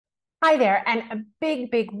Hi there, and a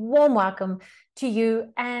big warm welcome to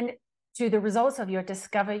you and to the results of your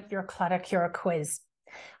Discover Your Clutter Cure quiz.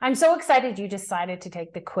 I'm so excited you decided to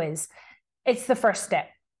take the quiz. It's the first step,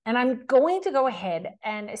 and I'm going to go ahead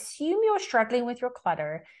and assume you're struggling with your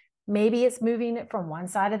clutter. Maybe it's moving it from one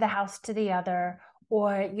side of the house to the other,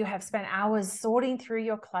 or you have spent hours sorting through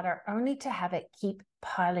your clutter only to have it keep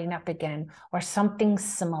piling up again, or something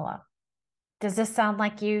similar. Does this sound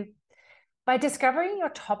like you? By discovering your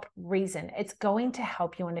top reason, it's going to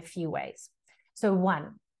help you in a few ways. So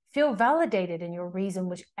one, feel validated in your reason,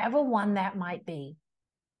 whichever one that might be.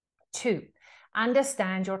 Two,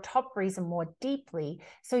 understand your top reason more deeply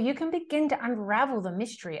so you can begin to unravel the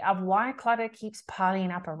mystery of why clutter keeps piling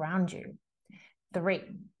up around you. Three,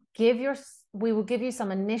 we will give you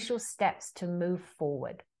some initial steps to move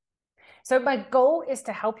forward. So my goal is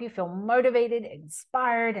to help you feel motivated,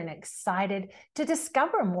 inspired, and excited to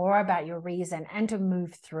discover more about your reason and to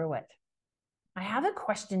move through it. I have a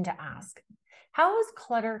question to ask. How is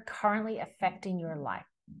clutter currently affecting your life?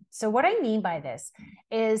 So what I mean by this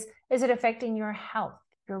is it affecting your health,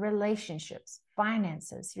 your relationships,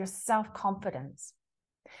 finances, your self-confidence?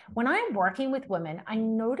 When I'm working with women, I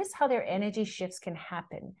notice how their energy shifts can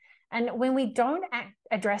happen. And when we don't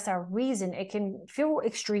address our reason, it can feel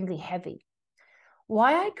extremely heavy.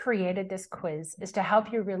 Why I created this quiz is to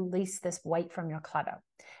help you release this weight from your clutter,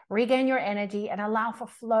 regain your energy, and allow for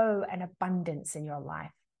flow and abundance in your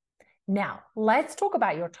life. Now, let's talk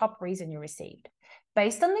about your top reason you received.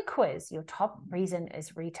 Based on the quiz, your top reason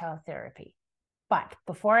is retail therapy. But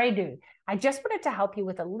before I do, I just wanted to help you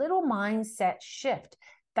with a little mindset shift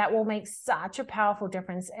that will make such a powerful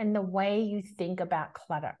difference in the way you think about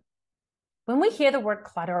clutter. When we hear the word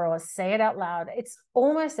clutter or say it out loud, it's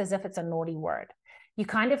almost as if it's a naughty word. You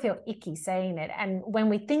kind of feel icky saying it. And when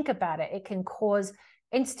we think about it, it can cause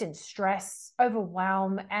instant stress,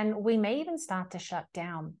 overwhelm, and we may even start to shut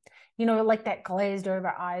down, like that glazed over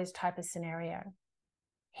eyes type of scenario.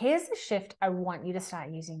 Here's the shift I want you to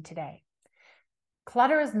start using today.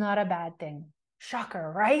 Clutter is not a bad thing.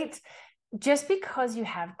 Shocker, right? Just because you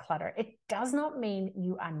have clutter, it does not mean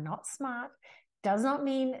you are not smart, does not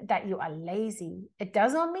mean that you are lazy. It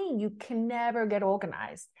does not mean you can never get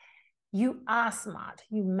organized. You are smart.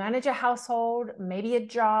 You manage a household, maybe a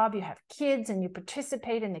job, you have kids, and you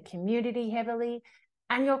participate in the community heavily.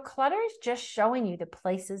 And your clutter is just showing you the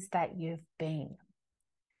places that you've been.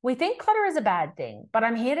 We think clutter is a bad thing, but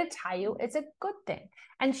I'm here to tell you it's a good thing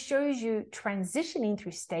and shows you transitioning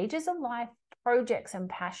through stages of life, projects, and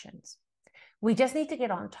passions. We just need to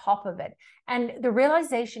get on top of it. And the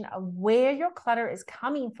realization of where your clutter is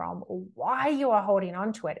coming from or why you are holding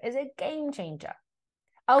on to it is a game changer.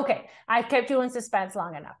 Okay, I've kept you in suspense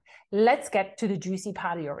long enough. Let's get to the juicy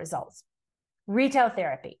part of your results. Retail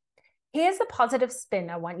therapy. Here's the positive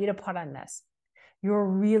spin I want you to put on this. You're a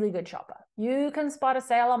really good shopper. You can spot a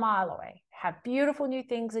sale a mile away, have beautiful new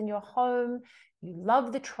things in your home, you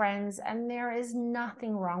love the trends, and there is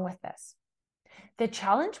nothing wrong with this. The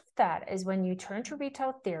challenge with that is when you turn to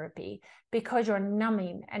retail therapy because you're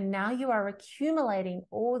numbing and now you are accumulating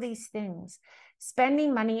all these things,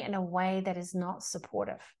 spending money in a way that is not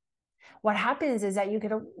supportive. What happens is that you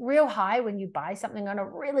get a real high when you buy something on a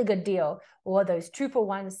really good deal or those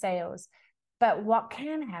 2-for-1 sales. But what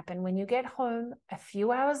can happen when you get home a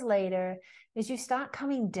few hours later is you start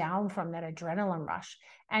coming down from that adrenaline rush,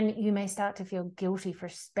 and you may start to feel guilty for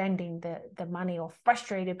spending the money or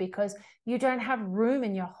frustrated because you don't have room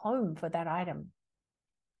in your home for that item.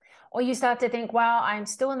 Or you start to think, well, I'm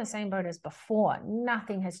still in the same boat as before.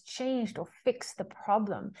 Nothing has changed or fixed the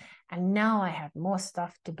problem. And now I have more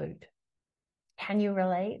stuff to boot. Can you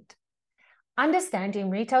relate? Understanding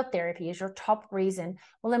retail therapy as your top reason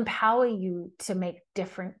will empower you to make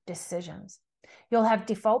different decisions. You'll have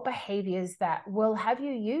default behaviors that will have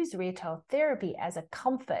you use retail therapy as a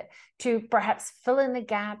comfort to perhaps fill in the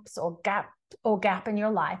gaps or gap in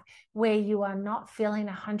your life where you are not feeling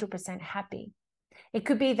 100% happy. It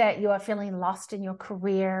could be that you are feeling lost in your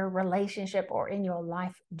career, relationship, or in your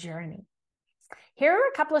life journey. Here are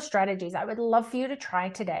a couple of strategies I would love for you to try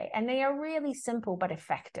today, and they are really simple but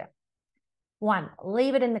effective. 1,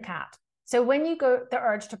 leave it in the cart. So when you go the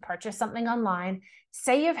urge to purchase something online,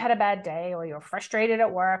 say you've had a bad day or you're frustrated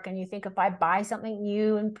at work and you think if I buy something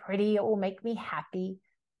new and pretty, it will make me happy.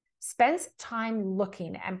 Spend some time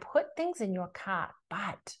looking and put things in your cart,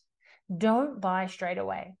 but don't buy straight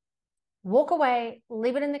away. Walk away,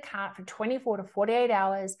 leave it in the cart for 24 to 48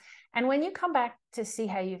 hours, and when you come back to see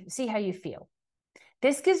how you feel.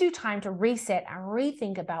 This gives you time to reset and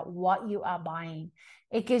rethink about what you are buying.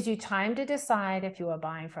 It gives you time to decide if you are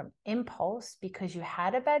buying from impulse because you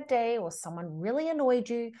had a bad day or someone really annoyed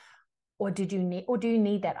you, or do you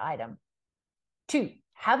need that item? 2,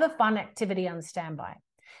 have a fun activity on standby.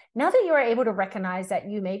 Now that you are able to recognize that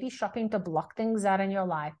you may be shopping to block things out in your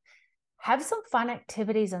life, have some fun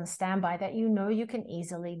activities on standby that you know you can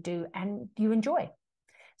easily do and you enjoy.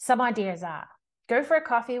 Some ideas are: go for a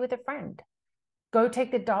coffee with a friend, go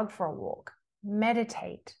take the dog for a walk,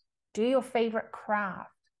 meditate, do your favorite craft.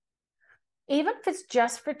 Even if it's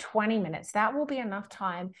just for 20 minutes, that will be enough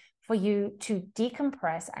time for you to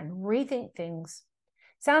decompress and rethink things.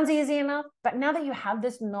 Sounds easy enough, but now that you have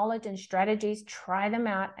this knowledge and strategies, try them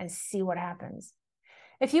out and see what happens.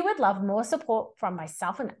 If you would love more support from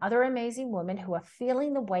myself and other amazing women who are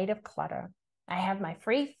feeling the weight of clutter, I have my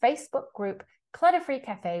free Facebook group, Clutter-Free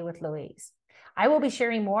Cafe with Louise. I will be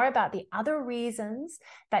sharing more about the other reasons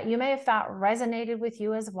that you may have felt resonated with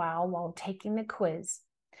you as well while taking the quiz.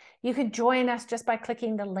 You can join us just by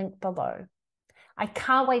clicking the link below. I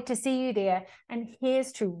can't wait to see you there, and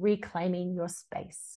here's to reclaiming your space.